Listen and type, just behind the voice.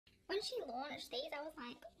when she launched these, I was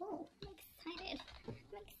like, oh, I'm excited. I'm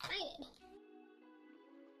excited.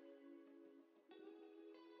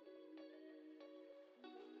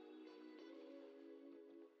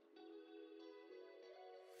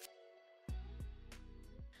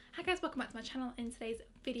 Hi guys, welcome back to my channel. In today's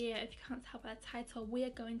video, if you can't tell by the title, we are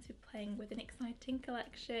going to be playing with an exciting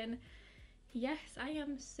collection. Yes, I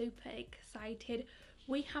am super excited.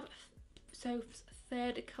 We have Soph's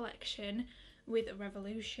third collection with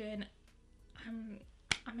Revolution.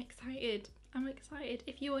 I'm excited. I'm excited.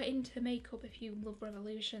 If you are into makeup, if you love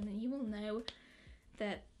Revolution, then you will know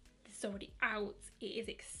that this is already out. It is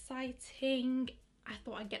exciting. I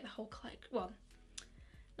thought I'd get the whole collection. Well,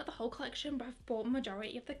 not the whole collection, but I've bought the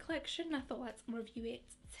majority of the collection. I thought let's review it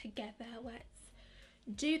together. Let's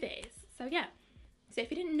do this. So yeah. So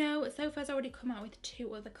if you didn't know, Soph has already come out with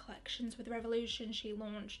 2 other collections. With Revolution, she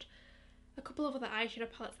launched a couple of other eyeshadow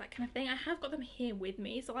palettes, that kind of thing. I have got them here with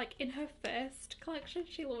me. So like in her first collection,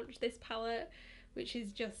 she launched this palette, which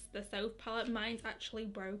is just the Soph palette. Mine's actually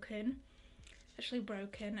broken.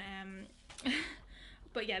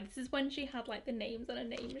 But yeah, this is when she had like the names on a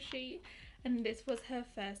name sheet, and this was her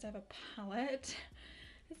first ever palette.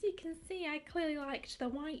 As you can see, I clearly liked the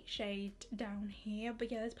white shade down here, but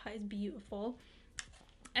yeah, this palette is beautiful.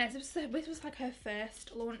 This was like her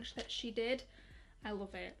first launch that she did. I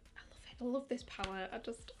love it. I love it. I love this palette.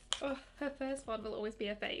 Her first one will always be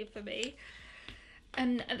a fave for me.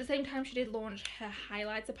 And at the same time, she did launch her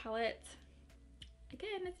highlighter palette.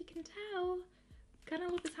 Again, as you can tell, kind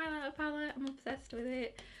of love this highlighter palette. I'm obsessed with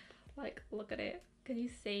it. Like, look at it. Can you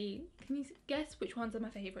guess which ones are my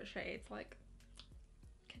favourite shades? Like,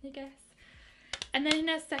 can you guess? And then in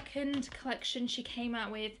her second collection, she came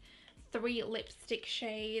out with 3 lipstick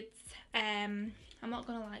shades. I'm not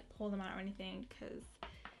gonna like pour them out or anything because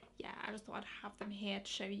yeah, I just thought I'd have them here to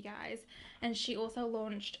show you guys. And she also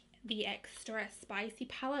launched the Extra Spicy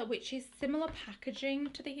palette, which is similar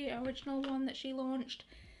packaging to the original one that she launched.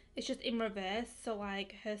 It's just in reverse. So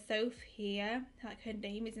like her Soph here, like her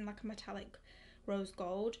name is in like a metallic rose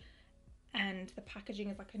gold, and the packaging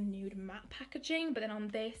is like a nude matte packaging, but then on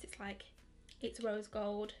this it's rose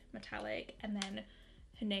gold metallic, and then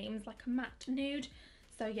her name's like a matte nude.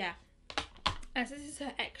 So yeah, as this is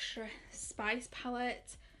her Extra Spice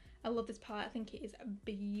palette. I love this palette. I think it is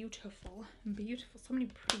beautiful. So many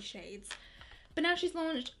pretty shades. But now she's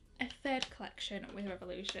launched a third collection with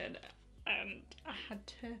Revolution, and I had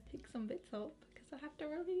to pick some bits up because I have to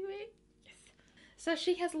review it. Yes. So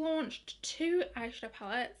she has launched 2 eyeshadow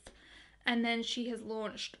palettes, and then she has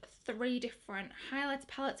launched 3 different highlighter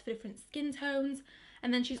palettes for different skin tones,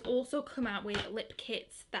 and then she's also come out with lip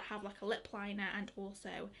kits that have like a lip liner and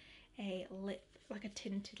also a like a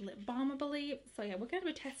tinted lip balm, I believe. So yeah, we're going to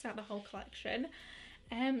be testing out the whole collection.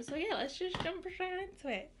 So yeah, let's just jump straight into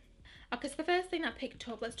it. Okay, so the first thing I picked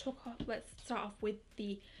up, let's start off with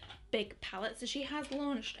the big palette. So she has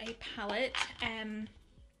launched a palette.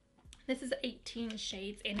 This is 18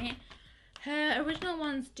 shades in it. Her original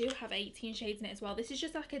ones do have 18 shades in it as well. This is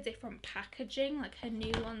just like a different packaging. Like her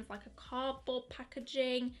new one's like a cardboard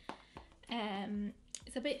packaging.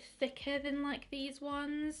 It's a bit thicker than like these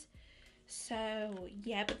ones. So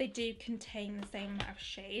yeah, but they do contain the same amount of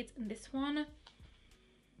shades. And this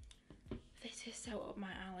is so up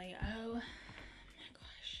my alley. Oh my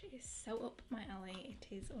gosh, it is so up my alley.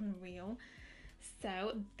 It is unreal.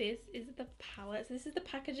 So this is the palette. So this is the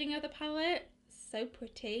packaging of the palette. So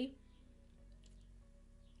pretty.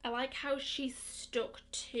 I like how she's stuck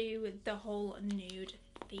to the whole nude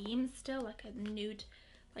theme still, like a nude,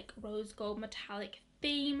 like rose gold metallic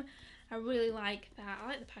theme. I really like that. I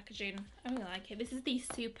like the packaging. I really like it. This is the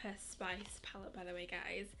Super Spice palette, by the way,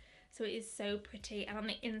 guys. So it is so pretty. And on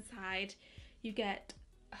the inside, you get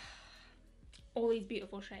all these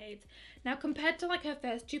beautiful shades. Now, compared to like her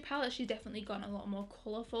first 2 palettes, she's definitely gone a lot more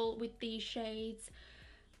colourful with these shades.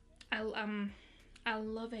 I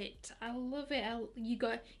love it. I love it.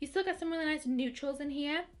 You still get some really nice neutrals in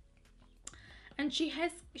here, and she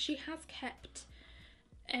has kept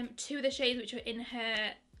 2 of the shades which are in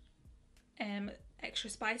her Extra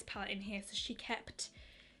Spice palette in here. So she kept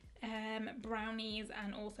brownies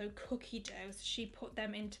and also cookie dough. So she put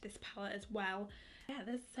them into this palette as well. Yeah,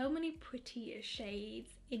 there's so many pretty shades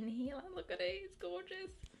in here. Like, look at it. It's gorgeous.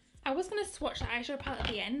 I was gonna swatch the eyeshadow palette at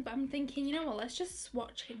the end, but I'm thinking, you know what? Let's just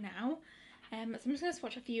swatch it now. So I'm just going to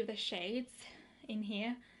swatch a few of the shades in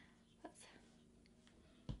here.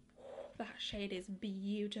 That shade is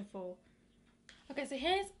beautiful. Okay, so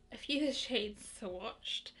here's a few of the shades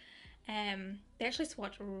swatched. They actually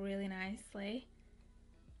swatch really nicely.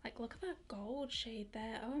 Like, look at that gold shade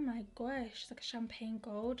there. Oh my gosh, it's like a champagne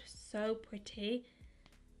gold. So pretty.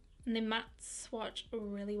 And they matte swatch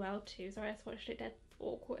really well too. Sorry, I swatched it dead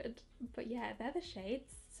awkward. But yeah, they're the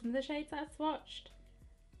shades. Some of the shades that I've swatched.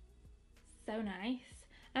 So nice.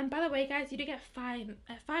 And by the way, guys, you do get five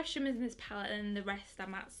shimmers in this palette, and the rest are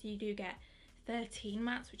mattes. So you do get 13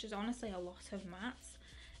 mattes, which is honestly a lot of mattes.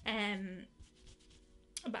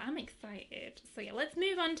 But I'm excited. So yeah, let's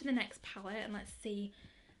move on to the next palette and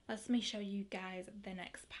let me show you guys the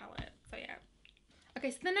next palette. So yeah.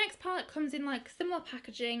 Okay, so the next palette comes in like similar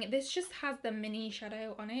packaging. This just has the mini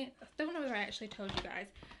shadow on it. I don't know whether I actually told you guys,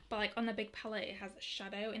 but like on the big palette it has a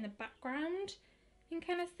shadow in the background. You can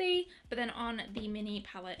kind of see, but then on the mini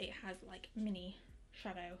palette it has like mini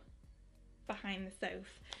shadow behind the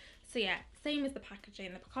Soph. So yeah, same as the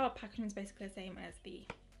packaging. The card packaging is basically the same as the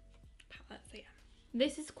palette. So yeah.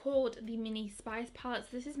 This is called the Mini Spice palette.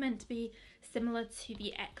 So this is meant to be similar to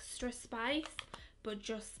the Extra Spice, but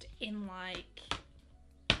just in like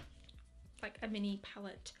a mini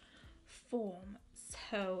palette form.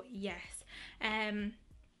 So yes, I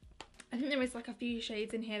think there is like a few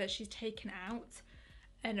shades in here that she's taken out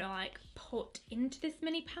and like put into this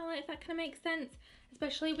mini palette, if that kind of makes sense.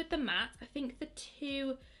 Especially with the matte, I think the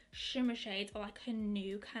two shimmer shades are like a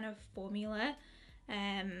new kind of formula.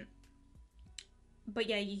 But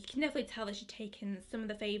yeah, you can definitely tell that she's taken some of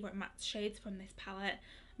the favourite matte shades from this palette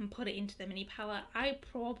and put it into the mini palette. I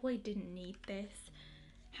probably didn't need this.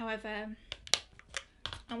 However,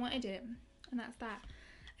 I wanted it, and that's that.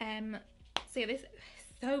 So yeah, this is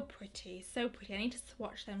so pretty, so pretty. I need to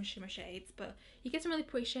swatch them shimmer shades, but you get some really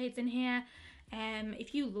pretty shades in here.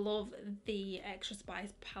 If you love the Extra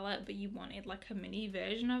Spice palette, but you wanted like a mini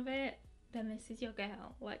version of it, then this is your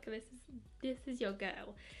girl. Like this is your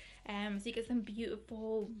girl. So you get some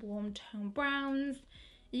beautiful warm tone browns.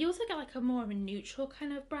 You also get like a more of a neutral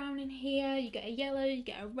kind of brown in here. You get a yellow, you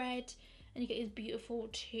get a red, and you get these beautiful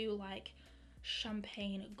two like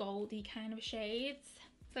champagne goldy kind of shades.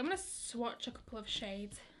 So I'm gonna swatch a couple of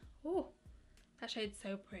shades. Oh, that shade's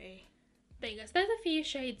so pretty. There you go. So there's a few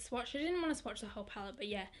shades swatched. I didn't want to swatch the whole palette, but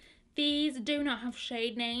yeah, these do not have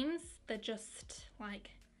shade names. They're just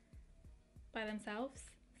like by themselves.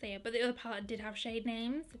 So yeah, but the other palette did have shade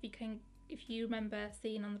names. If you remember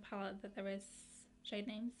seeing on the palette that there is shade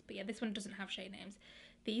names. But yeah, this one doesn't have shade names.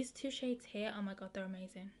 These two shades here, oh my god, they're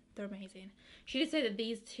amazing. They're amazing. She did say that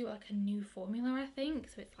these two are like a new formula, I think.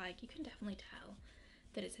 So it's like, you can definitely tell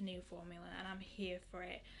that it's a new formula, and I'm here for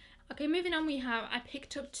it. Okay, moving on, I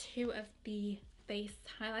picked up two of the face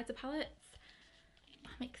highlighter palettes.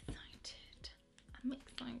 I'm excited. I'm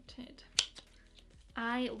excited.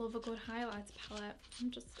 I love a good highlighter palette.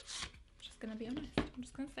 I'm just gonna be honest. I'm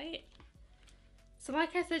just gonna say it. So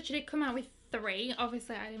like I said, she did come out with 3.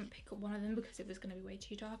 Obviously I didn't pick up one of them because it was gonna be way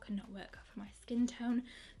too dark and not work for my skin tone.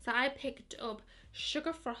 So I picked up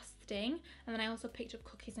Sugar Frosting, and then I also picked up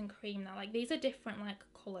Cookies and Cream. Now like these are different like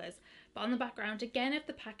colours, but on the background again of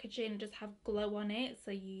the packaging does have glow on it,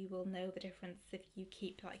 so you will know the difference if you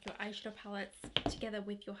keep like your eyeshadow palettes together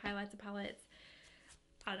with your highlighter palettes.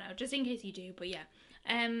 I don't know, just in case you do, but yeah.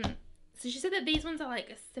 So she said that these ones are like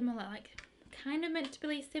a similar, like kind of meant to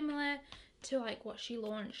be similar to like what she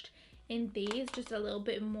launched in these, just a little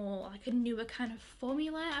bit more like a newer kind of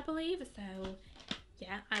formula, I believe. So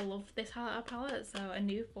yeah, I love this highlighter palette, so a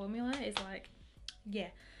new formula is like, yeah.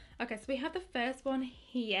 Okay, so we have the first one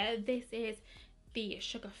here. This is the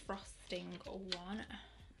Sugar Frosting one. Oh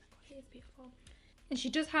my god, it is beautiful. And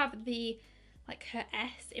she does have the like her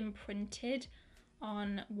S imprinted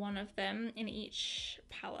on one of them in each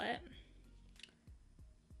palette.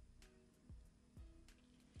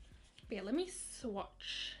 But yeah, let me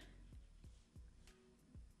swatch.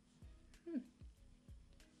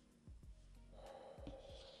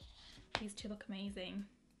 These two look amazing.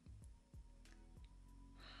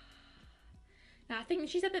 Now I think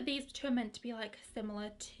she said that these two are meant to be like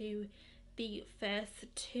similar to the first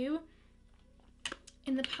two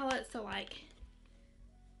in the palette, so like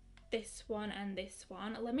this one and this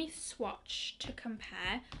one. Let me swatch to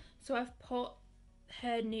compare. So I've put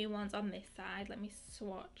her new ones on this side. Let me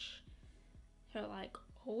swatch her like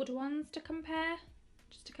old ones to compare,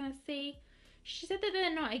 just to kind of see. She said that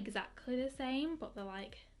they're not exactly the same, but they're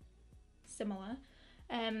like similar.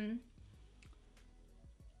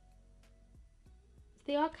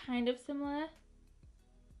 They are kind of similar.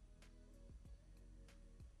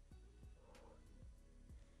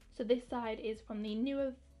 So this side is from the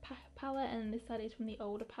newer palette and this side is from the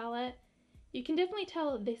older palette. You can definitely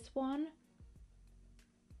tell this one,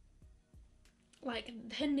 like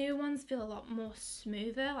her new ones feel a lot more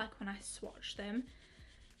smoother like when I swatch them.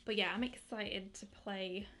 But yeah, I'm excited to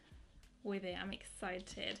play with it. I'm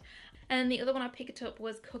excited. And the other one I picked up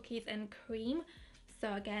was Cookies and Cream.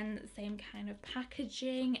 So again, same kind of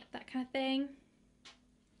packaging, that kind of thing.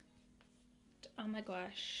 Oh my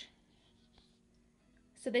gosh.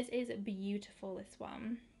 So this is beautiful, this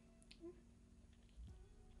one.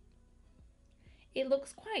 It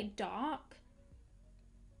looks quite dark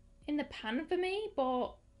in the pan for me,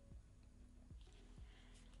 but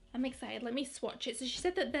I'm excited. Let me swatch it. So she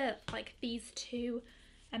said that these two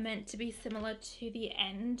are meant to be similar to the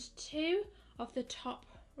end two of the top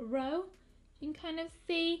row. You can kind of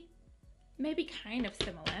see, maybe kind of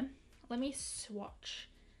similar. Let me swatch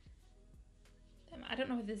them. I don't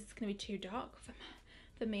know if this is going to be too dark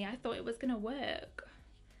for me. I thought it was going to work.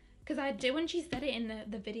 Because I do, when she said it in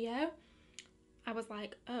the video, I was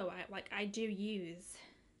like, oh, I do use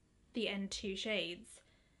the N2 shades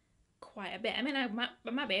quite a bit. I mean, I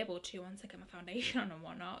might be able to once I get my foundation on and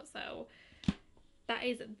whatnot. So that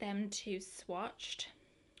is them two swatched.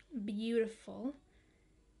 Beautiful,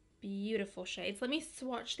 beautiful shades. Let me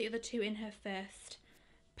swatch the other two in her first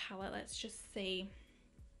palette. Let's just see.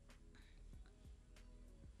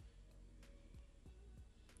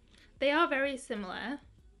 They are very similar,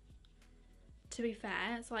 to be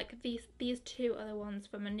fair. So like these two are the ones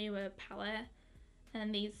from a newer palette,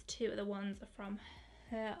 and these two are the ones from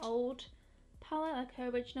her old palette, like her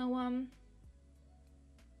original one.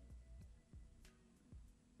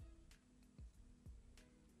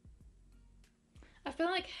 I feel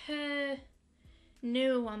like her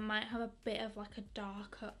newer one might have a bit of like a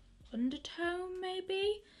darker undertone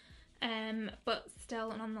maybe, but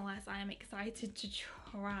still, nonetheless, I am excited to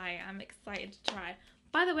try.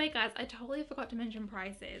 By the way, guys, I totally forgot to mention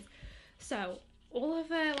prices. So all of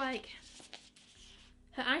her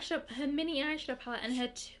her eyeshadow, her mini eyeshadow palette, and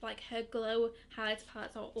her glow highlighter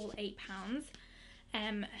palettes are all £8.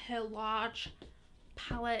 Her large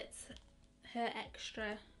palettes, her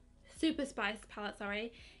extra super spice palette,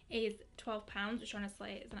 sorry, is £12, which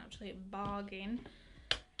honestly is an absolute bargain.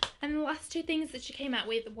 And the last two things that she came out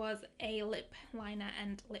with was a lip liner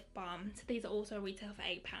and lip balm. So these are also retail for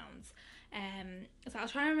 £8. So I'll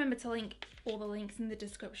try and remember to link all the links in the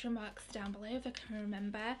description box down below if I can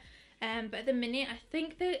remember. But at the minute, I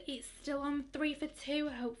think that it's still on 3 for 2.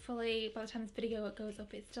 Hopefully, by the time this video goes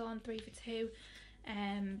up, it's still on 3 for 2.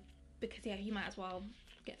 Because yeah, you might as well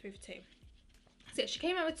get 3 for 2. So yeah, she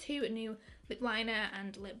came out with two new lip liner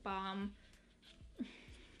and lip balm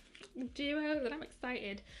duos, and I'm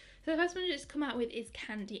excited. So the first one she's come out with is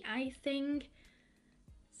Candy Icing.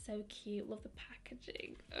 So cute, love the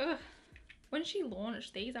packaging. Ugh. When she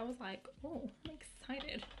launched these, I was like, oh, I'm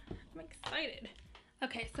excited. I'm excited.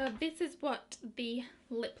 Okay, so this is what the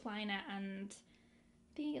lip liner and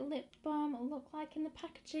the lip balm look like in the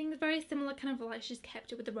packaging. It's very similar, kind of like she's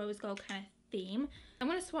kept it with the rose gold kind of theme. I'm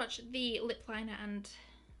going to swatch the lip liner and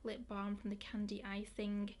lip balm from the Candy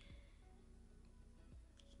Icing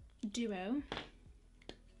duo.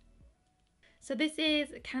 So this is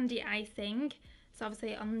Candy Icing. So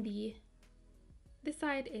obviously on this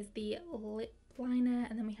side is the lip liner,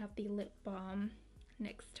 and then we have the lip balm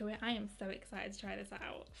next to it. I am so excited to try this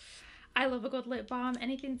out. I love a good lip balm.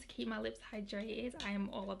 Anything to keep my lips hydrated, I am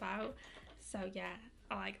all about. So yeah,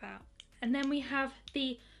 I like that. And then we have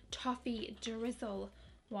the Toffee Drizzle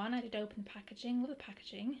one. I did open the packaging. Love the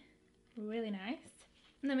packaging. Really nice.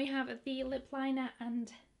 And then we have the lip liner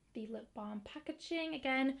and the lip balm packaging.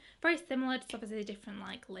 Again, very similar, just obviously different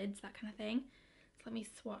like lids, that kind of thing. So let me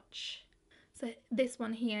swatch. So this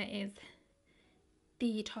one here is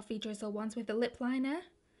the Toffee Drizzle ones with the lip liner,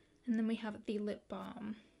 and then we have the lip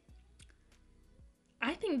balm.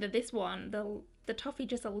 I think that this one, the Toffee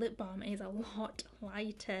Drizzle lip balm, is a lot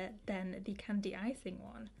lighter than the Candy Icing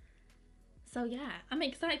one. So yeah, I'm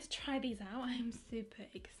excited to try these out. I'm super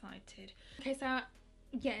excited. Okay, so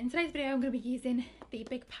yeah, in today's video I'm going to be using the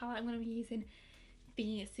big palette. I'm going to be using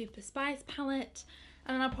the Super Spice palette,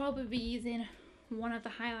 and then I'll probably be using one of the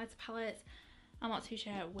highlighter palettes. I'm not too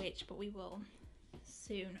sure which, but we will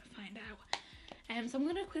soon find out. So I'm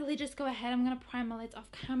going to quickly just go ahead. I'm going to prime my lids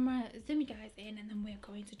off camera, zoom you guys in, and then we're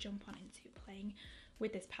going to jump on into playing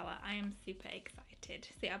with this palette. I am super excited.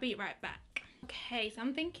 So yeah, I'll be right back. Okay, so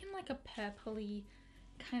I'm thinking like a purpley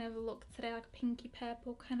kind of look today, like a pinky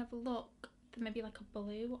purple kind of look, then maybe like a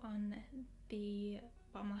blue on the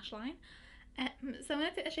bottom lash line. So I'm going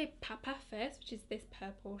to take the shade Papa first, which is this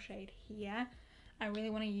purple shade here. I really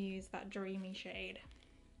want to use that Dreamy shade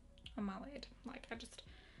on my lid. Like,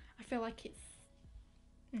 I feel like it's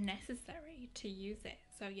necessary to use it.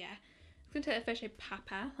 So yeah, I'm going to take the first shade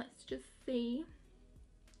Papa. Let's just see.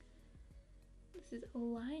 This is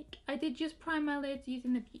like, I did just prime my lids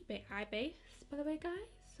using the Beat Bit Eye Base, by the way, guys.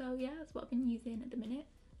 So yeah, that's what I've been using at the minute.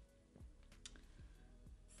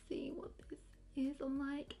 Let's see what this is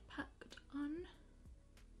like packed on.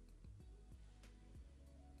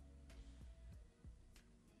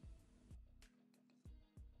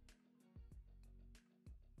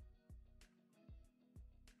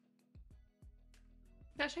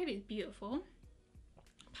 That shade is beautiful,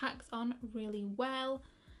 packs on really well.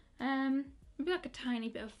 Maybe like a tiny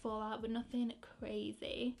bit of fallout, but nothing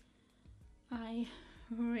crazy. I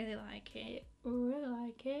really like it, really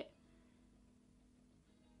like it.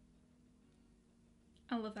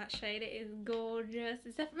 I love that shade, it is gorgeous.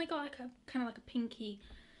 It's definitely got like a kind of like a pinky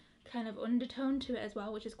kind of undertone to it as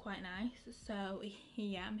well, which is quite nice. So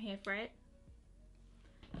yeah, I'm here for it.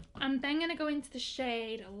 I'm then going to go into the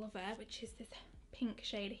shade Lover, which is this pink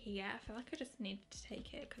shade here. I feel like I just need to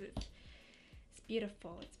take it because it's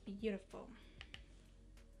beautiful, it's beautiful.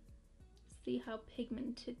 See how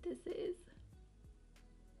pigmented this is.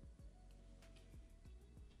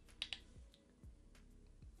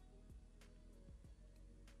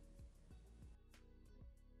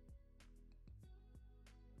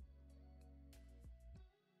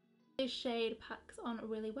 This shade packs on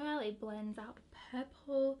really well. It blends out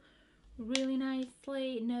purple really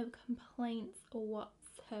nicely. No complaints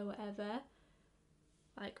whatsoever.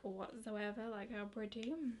 Like how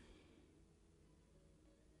pretty.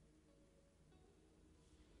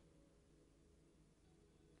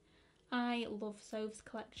 I love Soph's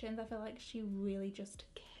collections. I feel like she really just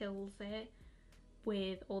kills it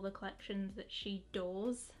with all the collections that she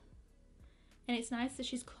does. And it's nice that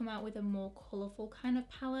she's come out with a more colourful kind of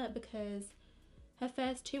palette, because her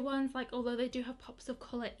first two ones, like, although they do have pops of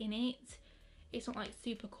colour in it, it's not like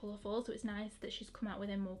super colourful. So it's nice that she's come out with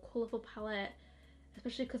a more colourful palette,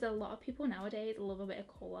 especially because a lot of people nowadays love a bit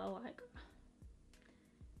of colour. Like,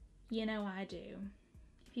 you know I do.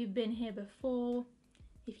 If you've been here before,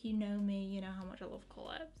 if you know me, you know how much I love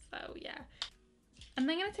colour. So yeah. I'm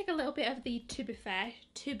then going to take a little bit of the To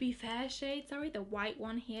Be Fair shade, sorry, the white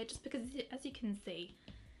one here, just because as you can see,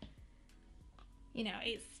 you know,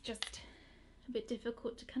 it's just a bit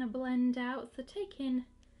difficult to kind of blend out. So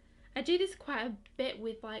I do this quite a bit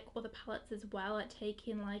with like other palettes as well, like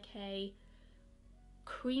taking like a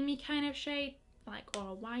creamy kind of shade, like,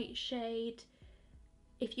 or a white shade.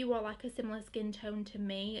 If you are like a similar skin tone to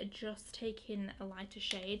me, just taking a lighter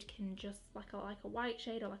shade can just like a white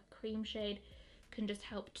shade or like a cream shade can just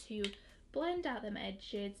help to blend out them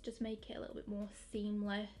edges, just make it a little bit more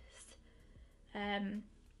seamless. And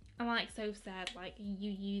like Soph said, like,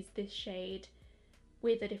 you use this shade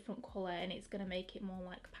with a different colour and it's going to make it more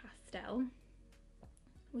like pastel,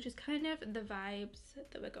 which is kind of the vibes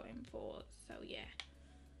that we're going for. So yeah,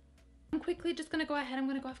 I'm quickly just going to go ahead, I'm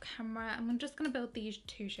going to go off camera, I'm just going to build these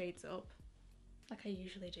two shades up like I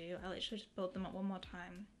usually do. I literally just build them up one more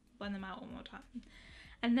time, blend them out one more time.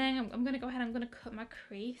 And then I'm going to go ahead, I'm going to cut my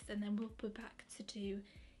crease, and then we'll be back to do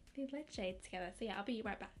the lid shade together. So yeah, I'll be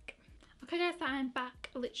right back. Okay guys, so I'm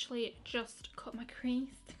back. I literally just cut my crease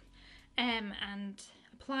and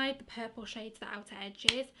applied the purple shade to the outer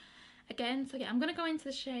edges again. So yeah, I'm going to go into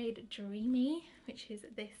the shade Dreamy, which is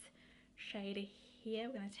this shade here.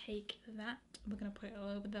 We're going to take that, we're going to put it all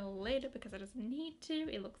over the lid because I just need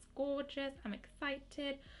to. It looks gorgeous. I'm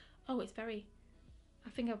excited. Oh, it's very,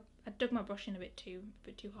 I think I dug my brush in a bit too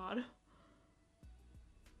hard.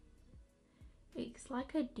 It's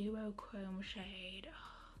like a duochrome shade.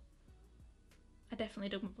 I definitely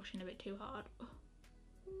dug my brush in a bit too hard. Oh,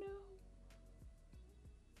 no.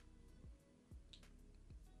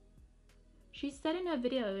 She said in her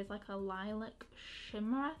video it was like a lilac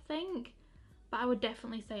shimmer, I think. But I would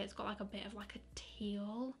definitely say it's got like a bit of like a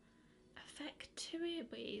teal effect to it,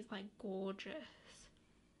 but it is like gorgeous.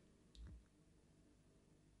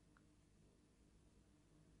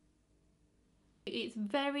 It's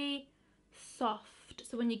very soft,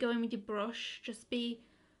 so when you go in with your brush, just be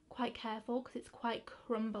quite careful because it's quite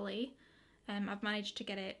crumbly. I've managed to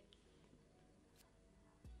get it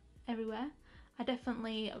everywhere. I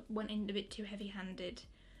definitely went in a bit too heavy-handed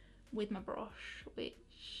with my brush,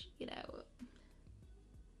 which, you know,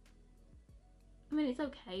 I mean, it's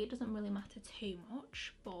okay, it doesn't really matter too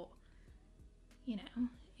much, but, you know,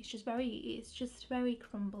 it's just very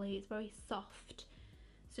crumbly, it's very soft,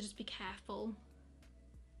 so just be careful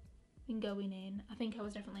in going in. I think I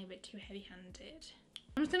was definitely a bit too heavy-handed.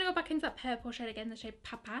 I'm just going to go back into that purple shade again, the shade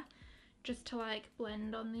Papa, just to like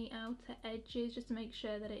blend on the outer edges, just to make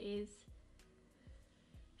sure that it is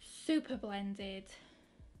super blended,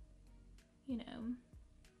 you know.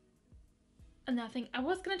 And then I think I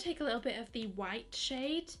was going to take a little bit of the white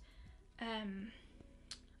shade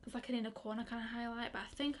as like an inner corner kind of highlight, but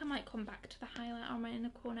I think I might come back to the highlight on my inner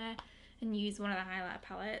corner and use one of the highlight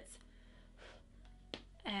palettes.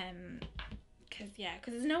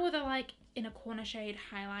 because there's no other like inner corner shade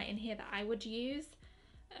highlight in here that I would use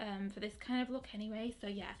for this kind of look anyway. So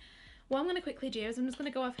yeah, what I'm going to quickly do is I'm just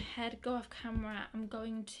going to go off camera. I'm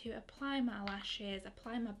going to apply my lashes,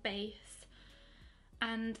 apply my base,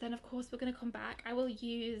 and then of course we're going to come back. I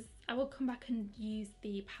will come back and use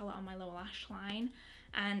the palette on my lower lash line,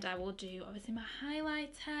 and I will do obviously my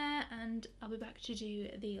highlighter, and I'll be back to do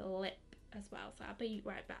the lip as well. So I'll be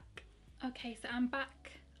right back. Okay, so I'm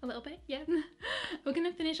back a little bit, yeah. We're going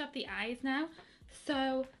to finish up the eyes now.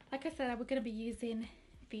 So like I said, we're going to be using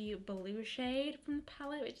the blue shade from the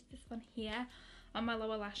palette, which is this one here, on my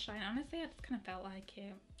lower lash line. Honestly, I just kind of felt like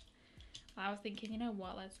it. I was thinking, you know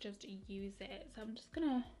what, let's just use it. So I'm just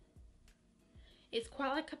gonna, it's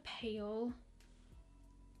quite like a pale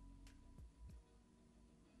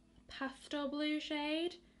pastel blue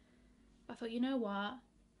shade. I thought, you know what,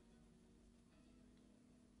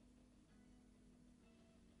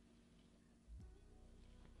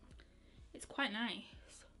 it's quite nice.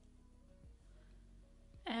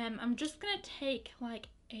 I'm just gonna take like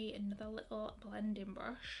another little blending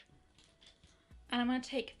brush, and I'm gonna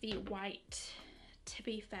take the white To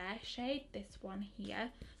Be Fair shade, this one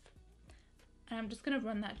here, and I'm just gonna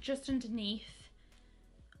run that just underneath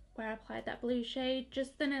where I applied that blue shade.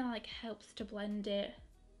 Just then it like helps to blend it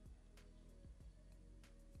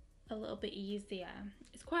a little bit easier.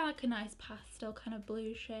 It's quite like a nice pastel kind of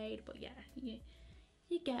blue shade, but yeah,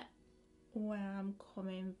 you get where I'm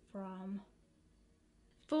coming from.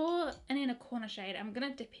 For an inner corner shade, I'm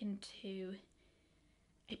gonna dip into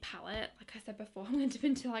a palette. Like I said before, I'm gonna dip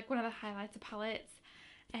into like one of the highlighter palettes,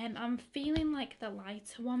 and I'm feeling like the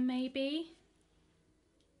lighter one maybe.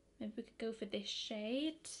 Maybe we could go for this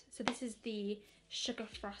shade. So this is the Sugar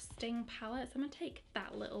Frosting palette. So I'm gonna take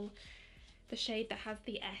that the shade that has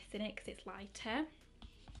the S in it because it's lighter,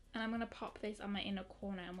 and I'm gonna pop this on my inner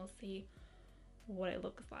corner, and we'll see what it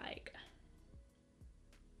looks like.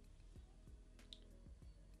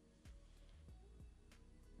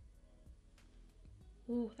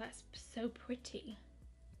 Ooh, that's so pretty.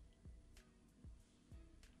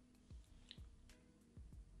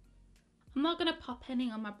 I'm not gonna pop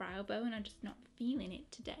any on my brow bone, I'm just not feeling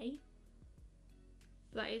it today.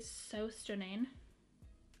 That is so stunning.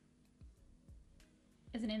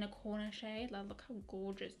 As an inner corner shade, like look how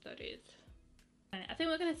gorgeous that is. I think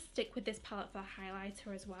we're gonna stick with this palette for the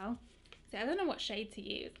highlighter as well. So I don't know what shade to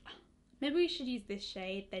use. Maybe we should use this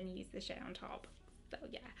shade, then use the shade on top. So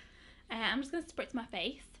yeah. I'm just going to spritz my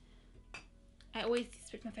face. I always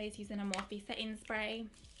spritz my face using a MORPHE setting spray.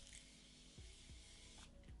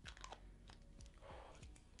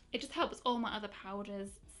 It just helps all my other powders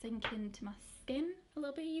sink into my skin a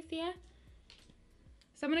little bit easier.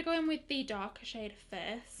 So I'm going to go in with the darker shade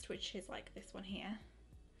first, which is like this one here.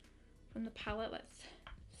 From the palette, let's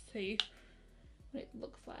see what it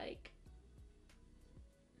looks like.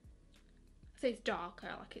 I say it's darker,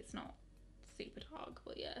 like it's not super dark,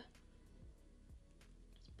 but yeah.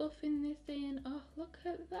 Buffing this in. Oh, look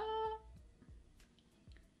at that.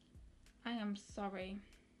 I am sorry.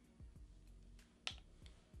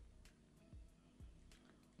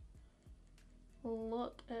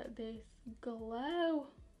 Look at this glow.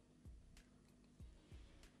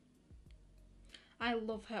 I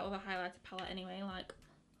love her other highlighter palette anyway, like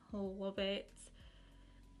love it,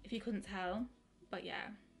 if you couldn't tell, but yeah.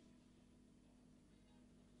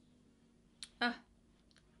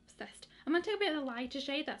 Obsessed. I'm going to take a bit of the lighter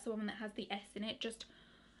shade, that's the one that has the S in it, just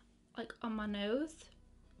like on my nose.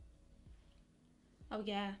 Oh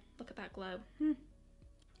yeah, look at that glow.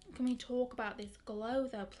 Can we talk about this glow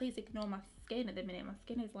though? Please ignore my skin at the minute. My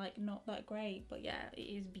skin is like not that great, but yeah, it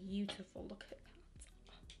is beautiful. Look at that.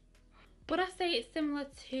 Would I say it's similar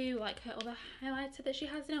to like her other highlighter that she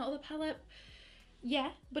has in her other palette?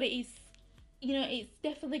 Yeah, but it is, you know, it's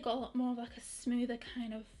definitely got a lot more of like a smoother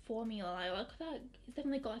kind of formula. Like look at that, it's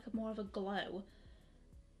definitely got like a more of a glow.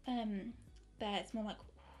 There it's more like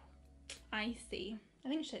icy. I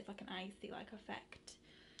think it's like an icy like effect.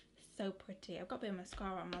 So pretty. I've got a bit of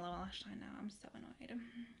mascara on my lower lash line now. I'm so annoyed.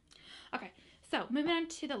 Okay, so moving on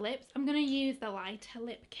to the lips. I'm going to use the lighter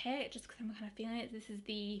lip kit just because I'm kind of feeling it. This is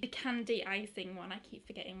the Candy Icing one. I keep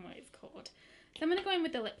forgetting what it's called. So I'm going to go in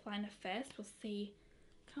with the lip liner first. We'll see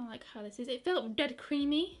kind of like how this is. It felt dead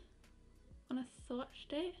creamy when I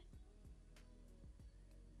swatched it.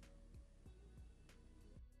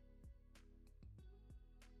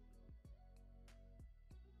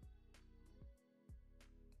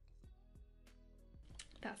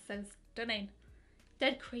 That's so stunning.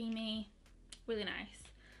 Dead creamy, really nice.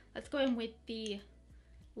 Let's go in with the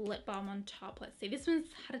lip balm on top. Let's see, this one's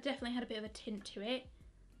definitely had a bit of a tint to it.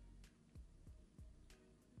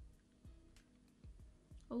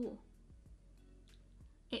 Oh,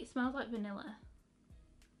 it smells like vanilla.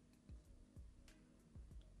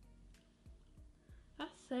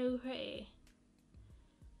 That's so pretty.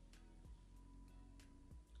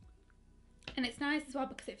 And it's nice as well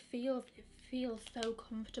because it feels so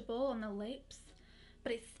comfortable on the lips,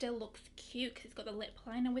 but it still looks cute because it's got the lip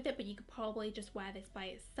liner with it. But you could probably just wear this by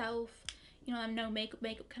itself, you know, no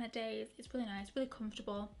makeup kind of days. It's really nice, really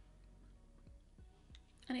comfortable,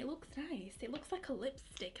 and it looks nice. It looks like a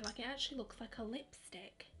lipstick. Like, it actually looks like a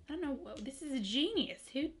lipstick. I don't know, this is a genius.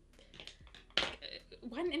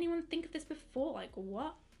 Why didn't anyone think of this before? Like,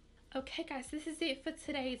 what? Okay guys, this is it for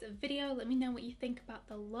today's video. Let me know what you think about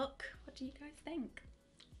the look. What do you guys think?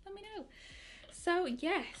 Let me know. So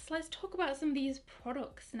yes, let's talk about some of these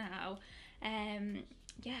products now.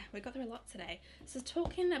 Yeah, we got through a lot today. So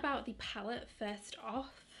talking about the palette first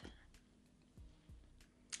off.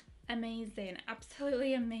 Amazing,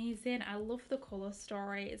 absolutely amazing. I love the colour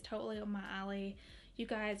story. It's totally up my alley. You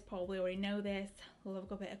guys probably already know this. I love a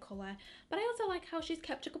good bit of colour. But I also like how she's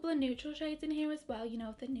kept a couple of neutral shades in here as well. You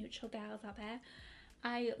know, the neutral gals out there.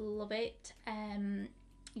 I love it.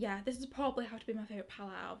 Yeah, this is probably have to be my favourite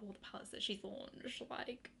palette out of all the palettes that she's launched.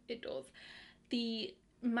 Like, it does. The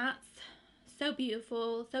mattes, so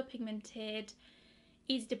beautiful, so pigmented,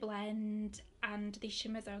 easy to blend, and the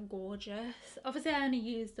shimmers are gorgeous. Obviously I only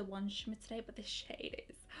used the one shimmer today, but this shade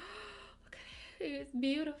is, look at it, it's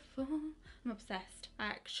beautiful. I'm obsessed. I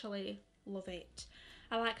actually love it.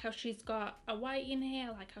 I like how she's got a white in here.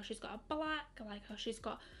 I like how she's got a black. I like how she's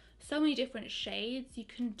got so many different shades. You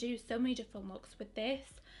can do so many different looks with this.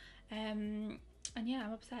 And yeah,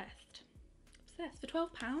 I'm obsessed. Obsessed. For £12,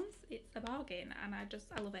 it's a bargain, and I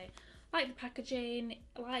love it. I like the packaging.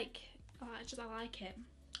 I like it. I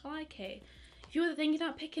like it. If you were thinking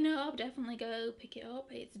about picking it up, definitely go pick it up.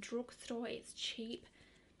 It's drugstore. It's cheap.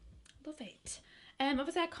 Love it.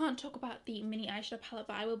 Obviously I can't talk about the mini eyeshadow palette,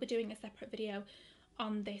 but I will be doing a separate video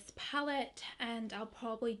on this palette, and I'll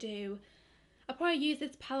probably use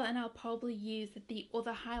this palette, and I'll probably use the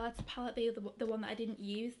other highlighter palette, the one that I didn't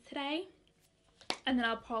use today, and then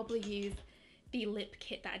I'll probably use the lip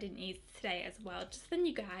kit that I didn't use today as well, just then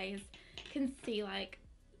you guys can see like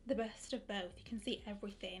the best of both. You can see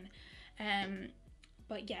everything.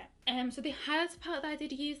 But yeah, so the highlighter palette that I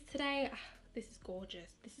did use today, this is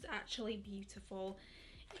gorgeous. This is actually beautiful.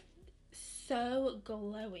 So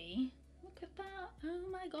glowy. Look at that.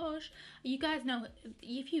 Oh my gosh. You guys know,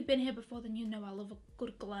 if you've been here before, then you know I love a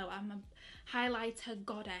good glow. I'm a highlighter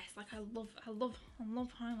goddess. Like, I love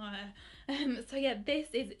highlighter. So yeah,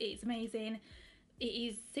 it's amazing. It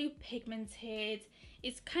is super pigmented.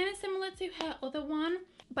 It's kind of similar to her other one,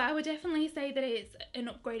 but I would definitely say that it's an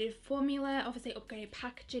upgraded formula. Obviously upgraded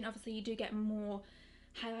packaging. Obviously you do get more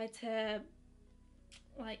highlighter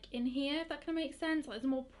like in here, if that kind of makes sense. Like, there's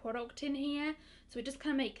more product in here, so it just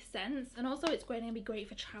kind of makes sense. And also it's going to be great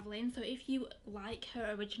for traveling. So if you like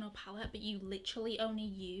her original palette but you literally only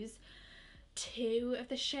use 2 of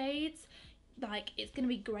the shades, like, it's going to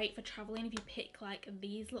be great for traveling if you pick like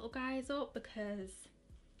these little guys up, because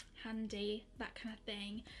handy, that kind of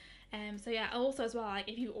thing. So yeah, also as well, like,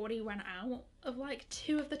 if you already run out of like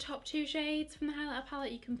 2 of the top 2 shades from the highlighter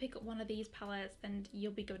palette, you can pick up one of these palettes and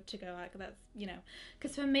you'll be good to go. Like, that's, you know,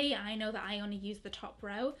 because for me, I know that I only use the top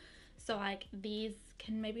row, so like these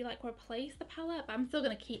can maybe like replace the palette, but I'm still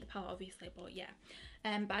gonna keep the palette obviously. But yeah,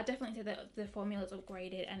 but I definitely say that the formula is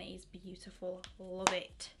upgraded and it is beautiful. Love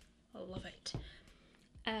it. Love it.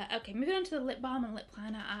 Okay, moving on to the lip balm and lip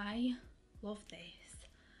liner. I love this.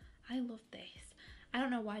 I love this. I don't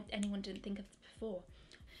know why anyone didn't think of this before.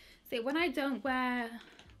 See, when I don't wear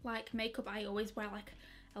like makeup, I always wear like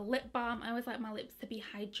a lip balm. I always like my lips to be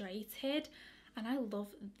hydrated, and I love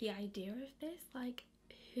the idea of this. Like,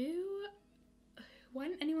 why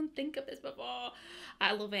didn't anyone think of this before?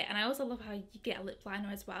 I love it. And I also love how you get a lip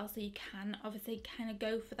liner as well, so you can obviously kind of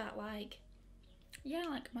go for that, like, yeah,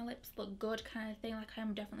 like my lips look good kind of thing, like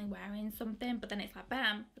I'm definitely wearing something, but then it's like,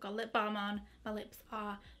 bam, I've got lip balm on, my lips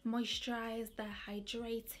are moisturized, they're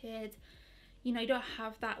hydrated. You know, you don't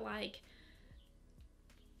have that like,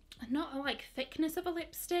 not like thickness of a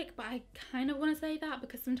lipstick, but I kind of want to say that,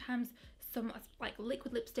 because sometimes some like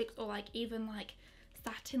liquid lipsticks or like even like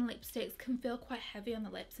satin lipsticks can feel quite heavy on the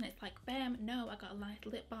lips, and it's like, bam, no, I got a light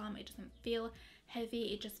lip balm, it doesn't feel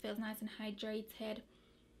heavy, it just feels nice and hydrated.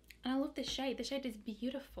 And I love this shade. The shade is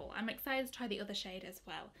beautiful. I'm excited to try the other shade as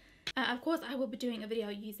well. Of course, I will be doing a video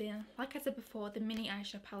using, like I said before, the mini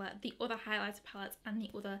eyeshadow palette, the other highlighter palettes, and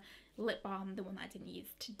the other lip balm, the one that I didn't use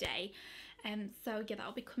today. So yeah,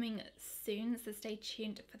 that'll be coming soon, so stay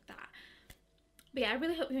tuned for that. But yeah, I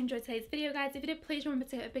really hope you enjoyed today's video, guys. If you did, please remember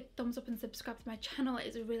to hit a big thumbs up and subscribe to my channel. It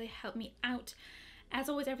has really helped me out. As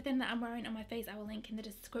always, everything that I'm wearing on my face I will link in the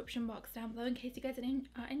description box down below in case you guys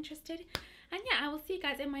are interested. And yeah, I will see you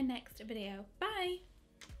guys in my next video. Bye!